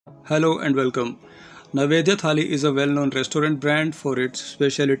Hello and welcome. Naivedya Thali is a well-known restaurant brand for its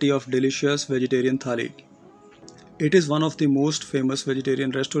specialty of delicious vegetarian thali. It is one of the most famous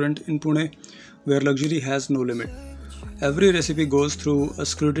vegetarian restaurants in Pune where luxury has no limit. Every recipe goes through a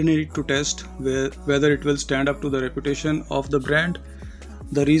scrutiny to test whether it will stand up to the reputation of the brand,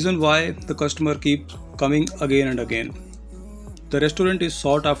 the reason why the customer keeps coming again and again. The restaurant is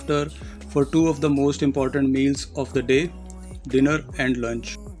sought after for two of the most important meals of the day, dinner and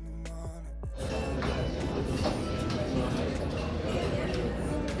lunch.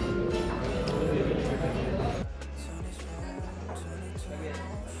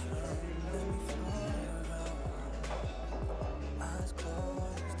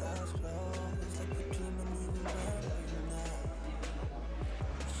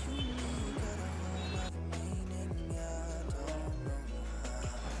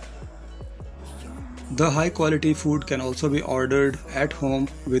 The high quality food can also be ordered at home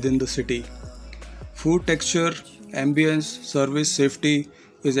within the city. Food texture, ambience, service, safety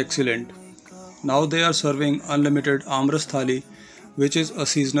is excellent. Now they are serving unlimited amras thali, which is a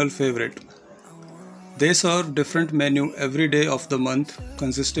seasonal favorite. They serve different menu every day of the month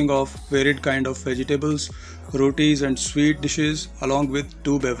consisting of varied kind of vegetables, rotis and sweet dishes along with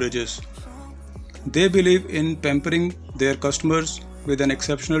two beverages. They believe in pampering their customers with an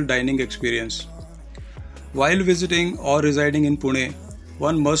exceptional dining experience. While visiting or residing in Pune,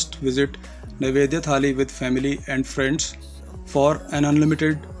 one must visit Naivedya Thali with family and friends for an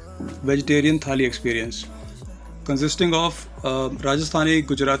unlimited vegetarian thali experience. Consisting of Rajasthani,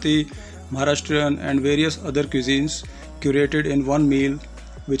 Gujarati, Maharashtrian and various other cuisines curated in one meal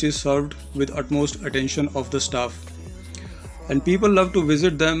which is served with utmost attention of the staff. And people love to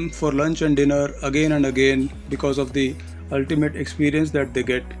visit them for lunch and dinner again and again because of the ultimate experience that they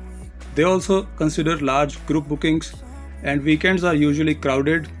get. They also consider large group bookings and weekends are usually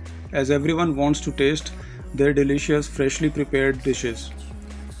crowded as everyone wants to taste their delicious freshly prepared dishes.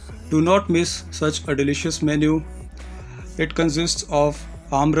 Do not miss such a delicious menu. It consists of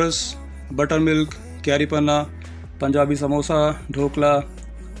amras, buttermilk, kyari panna, Punjabi samosa, dhokla,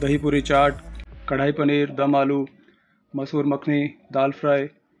 dahi puri chaat, kadhai paneer, dum aloo, masoor makhni, dal fry,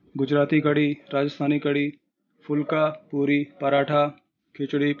 Gujarati kadhi, Rajasthani kadhi, fulka, puri, paratha,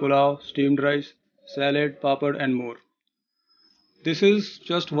 khichdi, pulao, steamed rice, salad, papad and more. This is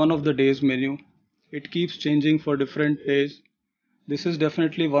just one of the day's menu. It keeps changing for different days. This is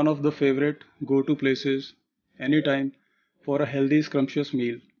definitely one of the favorite go-to places anytime for a healthy scrumptious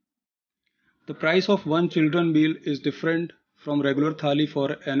meal. The price of one children meal is different from regular thali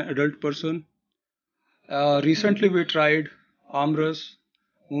for an adult person. Recently we tried amras,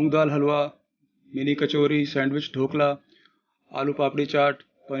 moong dal halwa, mini kachori, sandwich dhokla, आलू पापड़ी चाट,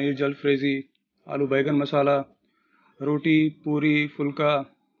 पनीर जलफ्रेजी, आलू बैगन मसाला, रोटी, पूरी, फुल्का,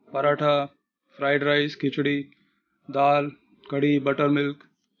 paratha, fried rice, khichdi, dal, kadhi, buttermilk,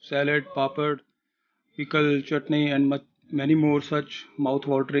 salad, papad, pickle, chutney and many more such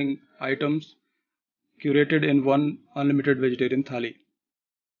mouth-watering items curated in one unlimited vegetarian thali.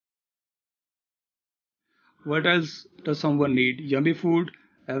 What else does someone need? Yummy food,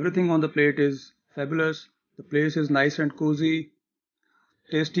 everything on the plate is fabulous. The place is nice and cozy,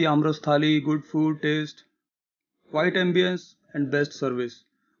 tasty amras thali, good food taste, quiet ambience and best service.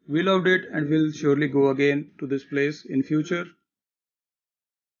 We loved it and will surely go again to this place in future.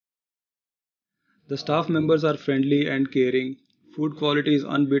 The staff members are friendly and caring. Food quality is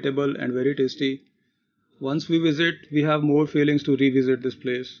unbeatable and very tasty. Once we visit, we have more feelings to revisit this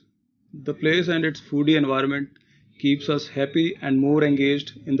place. The place and its foodie environment keeps us happy and more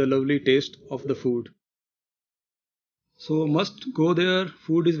engaged in the lovely taste of the food. So must go there.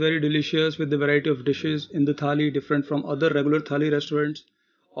 Food is very delicious with the variety of dishes in the thali different from other regular thali restaurants.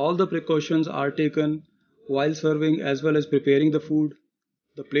 All the precautions are taken while serving as well as preparing the food.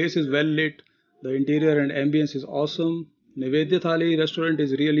 The place is well lit. The interior and ambience is awesome. Naivedya Thali Restaurant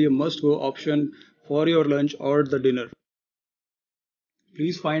is really a must-go option for your lunch or the dinner.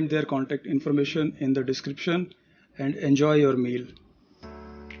 Please find their contact information in the description and enjoy your meal.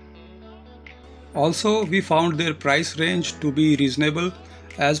 Also, we found their price range to be reasonable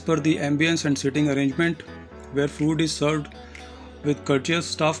as per the ambience and sitting arrangement where food is served with courteous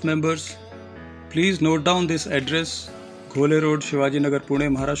staff members. Please note down this address, Ghole Road, Shivaji Nagar, Pune,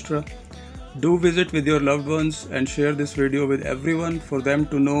 Maharashtra. Do visit with your loved ones and share this video with everyone for them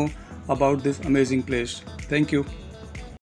to know about this amazing place. Thank you.